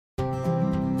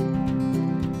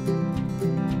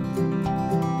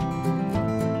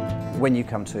When you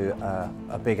come to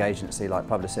a big agency like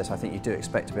Publicis, I think you do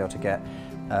expect to be able to get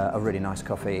a really nice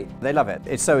coffee. They love it.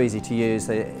 It's so easy to use.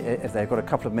 If they've got a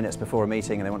couple of minutes before a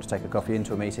meeting and they want to take a coffee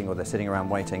into a meeting, or they're sitting around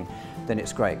waiting, then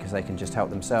it's great because they can just help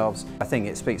themselves. I think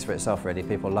it speaks for itself really.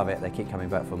 People love it. They keep coming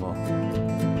back for more.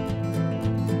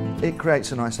 It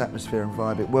creates a nice atmosphere and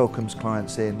vibe. It welcomes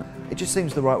clients in. It just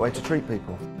seems the right way to treat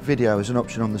people. Video as an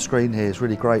option on the screen here is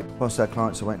really great. Whilst our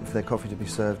clients are waiting for their coffee to be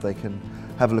served, they can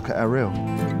have a look at our reel.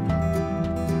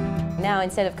 Now,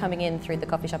 instead of coming in through the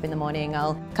coffee shop in the morning,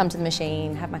 I'll come to the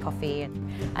machine, have my coffee,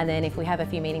 and then if we have a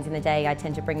few meetings in the day, I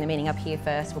tend to bring the meeting up here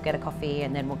first. We'll get a coffee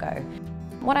and then we'll go.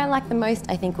 What I like the most,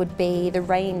 I think, would be the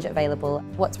range available.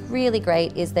 What's really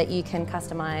great is that you can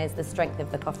customise the strength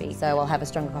of the coffee. So I'll have a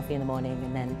stronger coffee in the morning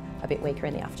and then a bit weaker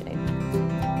in the afternoon.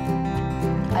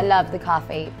 I love the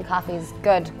coffee. The coffee is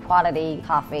good quality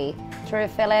coffee. To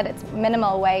refill it, it's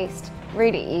minimal waste,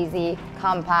 really easy,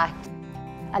 compact.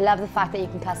 I love the fact that you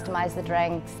can customise the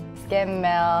drinks, skim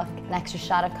milk, an extra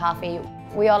shot of coffee.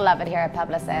 We all love it here at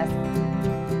Publicis.